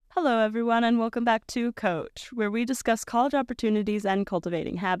Hello, everyone, and welcome back to Coach, where we discuss college opportunities and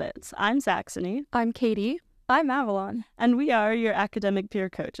cultivating habits. I'm Saxony. I'm Katie. I'm Avalon. And we are your academic peer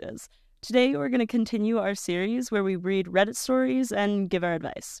coaches. Today, we're going to continue our series where we read Reddit stories and give our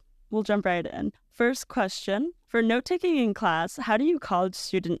advice. We'll jump right in. First question. For note-taking in class, how do you college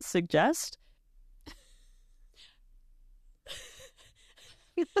students suggest?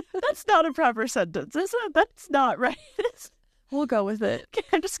 That's not a proper sentence, is it? That's not right. We'll go with it. Okay,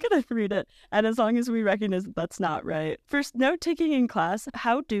 I'm just going to read it. And as long as we recognize that that's not right. First, note-taking in class,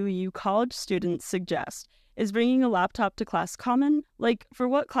 how do you college students suggest? Is bringing a laptop to class common? Like, for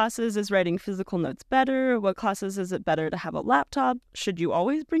what classes is writing physical notes better? What classes is it better to have a laptop? Should you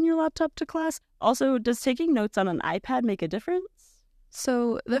always bring your laptop to class? Also, does taking notes on an iPad make a difference?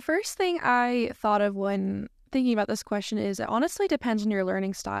 So the first thing I thought of when thinking about this question is it honestly depends on your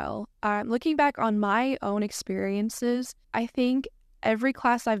learning style. Looking back on my own experiences, I think every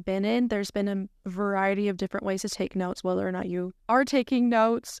class I've been in, there's been a variety of different ways to take notes, whether or not you are taking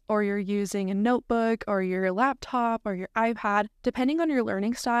notes or you're using a notebook or your laptop or your iPad. Depending on your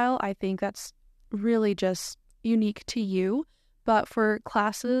learning style, I think that's really just unique to you. But for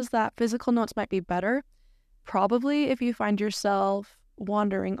classes that physical notes might be better, probably if you find yourself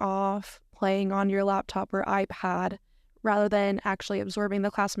wandering off, playing on your laptop or iPad, rather than actually absorbing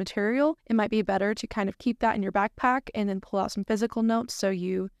the class material, it might be better to kind of keep that in your backpack and then pull out some physical notes so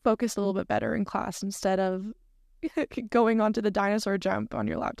you focus a little bit better in class instead of going onto the dinosaur jump on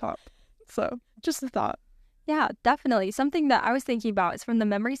your laptop. So just a thought. Yeah, definitely. Something that I was thinking about is from the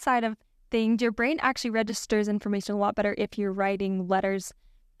memory side of things, your brain actually registers information a lot better if you're writing letters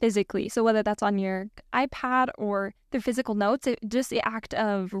physically. So whether that's on your iPad or the physical notes, just the act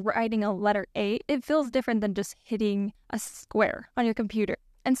of writing a letter A, it feels different than just hitting a square on your computer.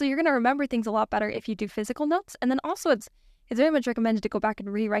 And so you're going to remember things a lot better if you do physical notes. And then also it's very much recommended to go back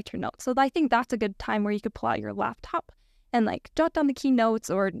and rewrite your notes. So I think that's a good time where you could pull out your laptop and like jot down the key notes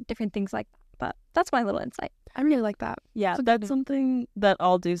or different things like that. But that's my little insight. I really like that. Yeah, that's something that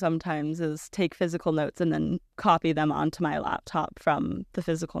I'll do sometimes is take physical notes and then copy them onto my laptop from the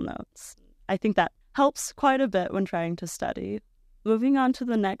physical notes. I think that helps quite a bit when trying to study. Moving on to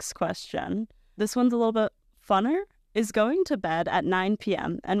the next question. This one's a little bit funner. Is going to bed at 9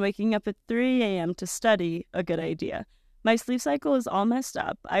 p.m. and waking up at 3 a.m. to study a good idea? My sleep cycle is all messed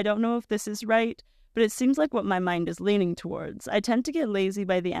up. I don't know if this is right, but it seems like what my mind is leaning towards. I tend to get lazy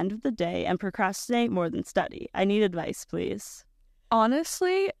by the end of the day and procrastinate more than study. I need advice, please.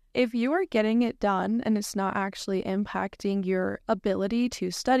 Honestly, if you are getting it done and it's not actually impacting your ability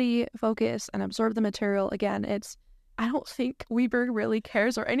to study, focus, and absorb the material, again, I don't think Weber really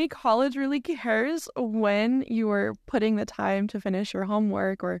cares or any college really cares when you are putting the time to finish your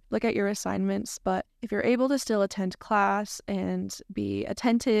homework or look at your assignments. But if you're able to still attend class and be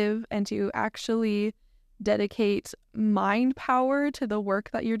attentive and to actually dedicate mind power to the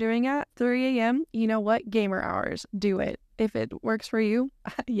work that you're doing at 3 a.m., you know what? Gamer hours. Do it. If it works for you,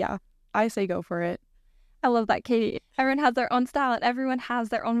 yeah, I say go for it. I love that, Katie. Everyone has their own style and everyone has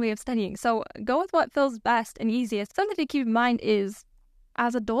their own way of studying. So go with what feels best and easiest. Something to keep in mind is,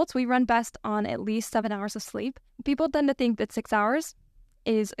 as adults, we run best on at least 7 hours of sleep. People tend to think that 6 hours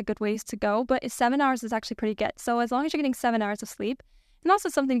is a good ways to go, but 7 hours is actually pretty good. So as long as you're getting 7 hours of sleep, and also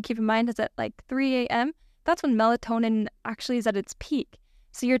something to keep in mind is that like 3 a.m., that's when melatonin actually is at its peak.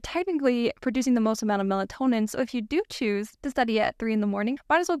 So you're technically producing the most amount of melatonin. So if you do choose to study at 3 in the morning,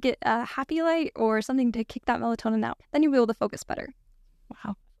 might as well get a happy light or something to kick that melatonin out. Then you'll be able to focus better.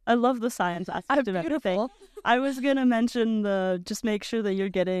 Wow. I love the science aspect of everything. I was going to mention just make sure that you're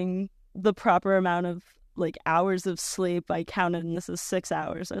getting the proper amount of like hours of sleep. I counted and this is 6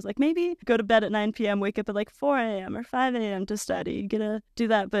 hours. I was like, maybe go to bed at 9 p.m., wake up at like 4 a.m. or 5 a.m. to study. You gotta do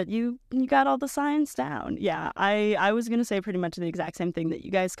that, but you got all the science down. Yeah, I was gonna say pretty much the exact same thing that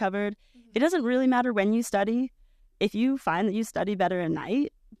you guys covered. It doesn't really matter when you study. If you find that you study better at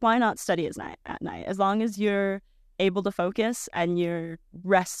night, why not study at night? As long as you're able to focus and you're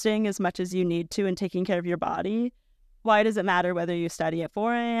resting as much as you need to and taking care of your body, why does it matter whether you study at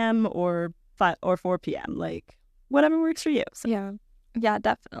 4 a.m. or 4 p.m. Like, whatever works for you. So. Yeah,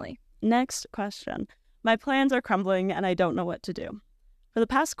 definitely. Next question. My plans are crumbling and I don't know what to do. For the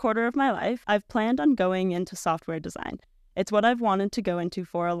past quarter of my life, I've planned on going into software design. It's what I've wanted to go into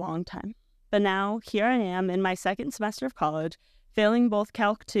for a long time. But now, here I am in my second semester of college, failing both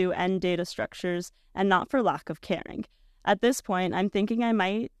Calc 2 and data structures, and not for lack of caring. At this point, I'm thinking I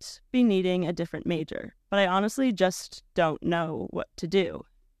might be needing a different major, but I honestly just don't know what to do.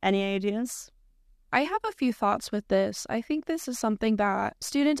 Any ideas? I have a few thoughts with this. I think this is something that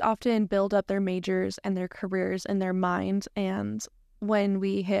students often build up their majors and their careers in their mind, and when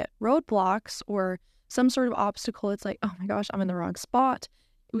we hit roadblocks or some sort of obstacle, it's like, oh my gosh, I'm in the wrong spot.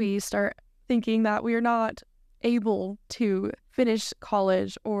 We start thinking that we are not able to finish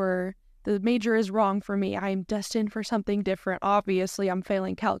college, or the major is wrong for me. I'm destined for something different. Obviously, I'm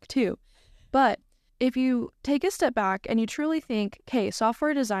failing Calc 2. But if you take a step back and you truly think, okay,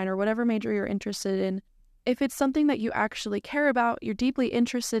 software design or whatever major you're interested in, if it's something that you actually care about, you're deeply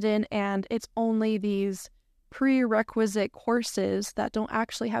interested in, and it's only these prerequisite courses that don't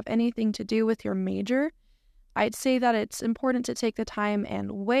actually have anything to do with your major, I'd say that it's important to take the time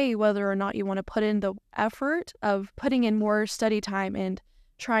and weigh whether or not you want to put in the effort of putting in more study time and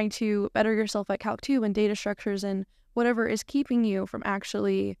trying to better yourself at Calc 2 and data structures and whatever is keeping you from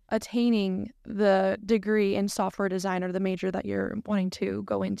actually attaining the degree in software design or the major that you're wanting to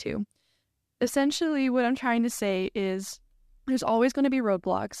go into. Essentially, what I'm trying to say is there's always going to be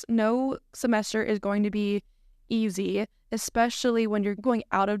roadblocks. No semester is going to be easy, especially when you're going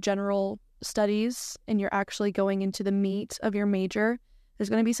out of general studies and you're actually going into the meat of your major. There's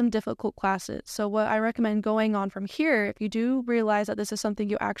going to be some difficult classes. So what I recommend going on from here, if you do realize that this is something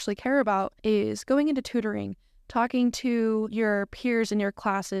you actually care about, is going into tutoring, talking to your peers in your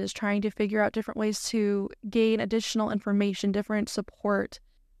classes, trying to figure out different ways to gain additional information, different support,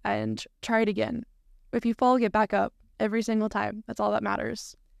 and try it again. If you fall, get back up every single time. That's all that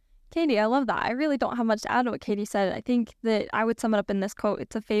matters. Katie, I love that. I really don't have much to add to what Katie said. I think that I would sum it up in this quote.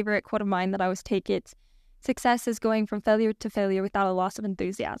 It's a favorite quote of mine that I always take. It's, success is going from failure to failure without a loss of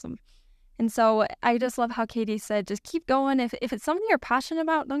enthusiasm. And so I just love how Katie said, just keep going. If it's something you're passionate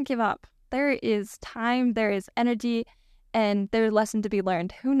about, don't give up. There is time, there is energy, and there's a lesson to be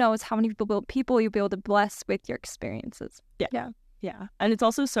learned. Who knows how many people you'll be able to bless with your experiences. Yeah. And it's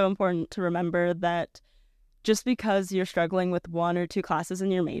also so important to remember that just because you're struggling with one or two classes in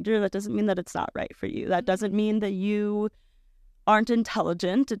your major, that doesn't mean that it's not right for you. That doesn't mean that you aren't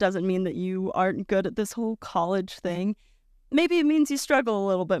intelligent. It doesn't mean that you aren't good at this whole college thing. Maybe it means you struggle a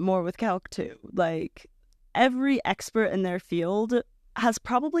little bit more with Calc 2. Like, every expert in their field has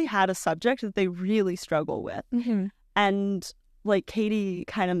probably had a subject that they really struggle with. Mm-hmm. And like Katie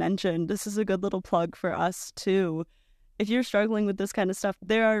kind of mentioned, this is a good little plug for us too. If you're struggling with this kind of stuff,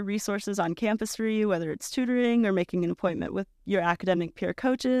 there are resources on campus for you, whether it's tutoring or making an appointment with your academic peer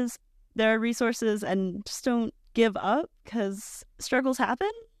coaches. There are resources, and just don't give up because struggles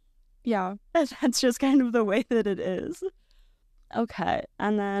happen. Yeah. That's just kind of the way that it is. Okay,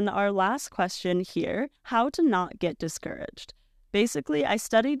 and then our last question here, how to not get discouraged. Basically, I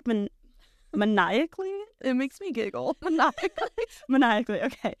studied maniacally. It makes me giggle. Maniacally,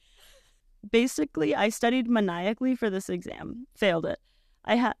 okay. Basically, I studied maniacally for this exam. Failed it.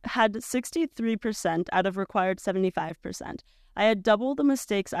 I had 63% out of required 75%. I had double the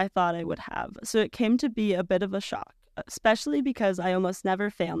mistakes I thought I would have, so it came to be a bit of a shock, especially because I almost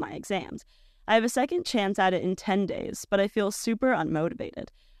never fail my exams. I have a second chance at it in 10 days, but I feel super unmotivated.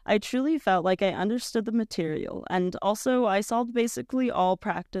 I truly felt like I understood the material, and also I solved basically all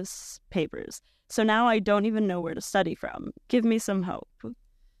practice papers. So now I don't even know where to study from. Give me some hope.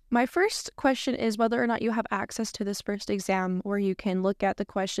 My first question is whether or not you have access to this first exam where you can look at the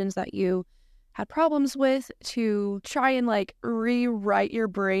questions that you had problems with to try and rewrite your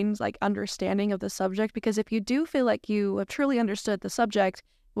brain's understanding of the subject. Because if you do feel like you have truly understood the subject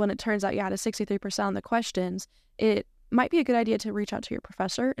when it turns out you had a 63% on the questions, it might be a good idea to reach out to your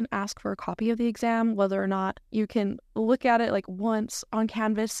professor and ask for a copy of the exam, whether or not you can look at it once on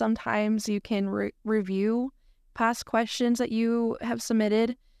Canvas. Sometimes you can review past questions that you have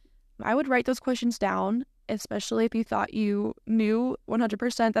submitted. I would write those questions down, especially if you thought you knew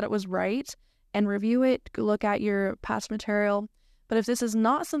 100% that it was right, and review it, look at your past material. But if this is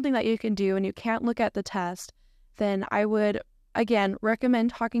not something that you can do and you can't look at the test, then I would, again,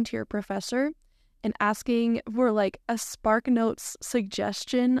 recommend talking to your professor and asking for a SparkNotes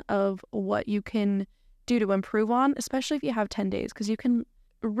suggestion of what you can do to improve on, especially if you have 10 days, because you can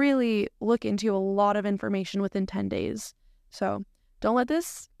really look into a lot of information within 10 days. So don't let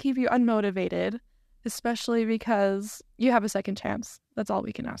this keep you unmotivated, especially because you have a second chance. That's all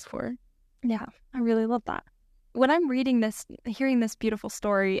we can ask for. Yeah, I really love that. When I'm reading this, hearing this beautiful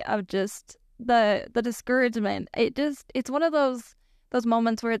story of just the discouragement, it's one of those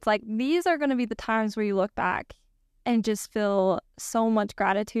moments where it's like, these are going to be the times where you look back and just feel so much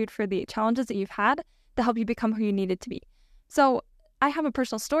gratitude for the challenges that you've had to help you become who you needed to be. So I have a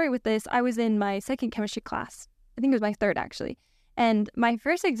personal story with this. I was in my second chemistry class. I think it was my third, actually. And my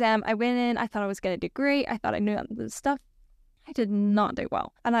first exam, I went in, I thought I was going to do great. I thought I knew this stuff. I did not do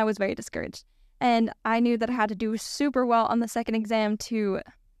well, and I was very discouraged. And I knew that I had to do super well on the second exam to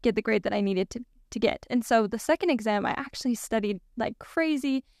get the grade that I needed to get. And so the second exam, I actually studied like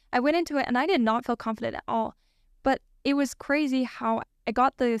crazy. I went into it and I did not feel confident at all. But it was crazy how I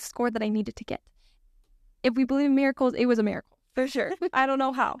got the score that I needed to get. If we believe in miracles, it was a miracle, for sure. I don't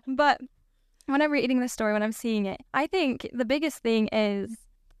know how. But when I'm reading this story, when I'm seeing it, I think the biggest thing is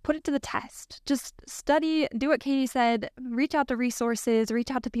put it to the test. Just study, do what Katie said, reach out to resources,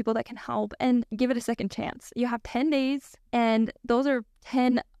 reach out to people that can help, and give it a second chance. You have 10 days, and those are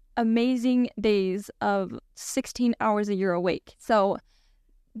 10 amazing days of 16 hours a year awake. So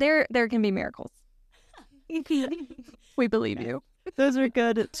there can be miracles. We believe you. Those are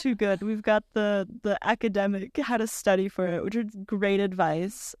good, too good. We've got the academic, how to study for it, which is great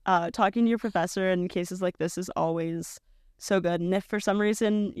advice. Talking to your professor in cases like this is always so good. And if for some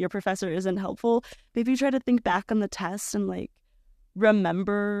reason your professor isn't helpful, maybe try to think back on the test and like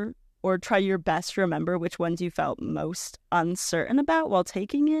remember or try your best to remember which ones you felt most uncertain about while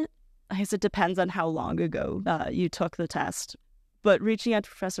taking it. I guess it depends on how long ago you took the test. But reaching out to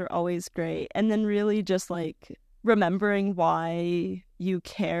professor, always great. And then really just like remembering why you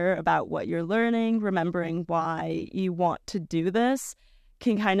care about what you're learning, remembering why you want to do this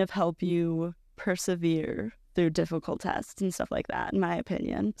can kind of help you persevere through difficult tests and stuff like that, in my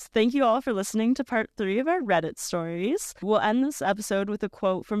opinion. So thank you all for listening to part 3 of our Reddit stories. We'll end this episode with a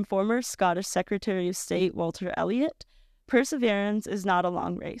quote from former Scottish Secretary of State Walter Elliott. "Perseverance is not a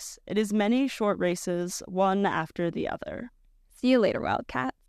long race. It is many short races, one after the other." See you later, Wildcat.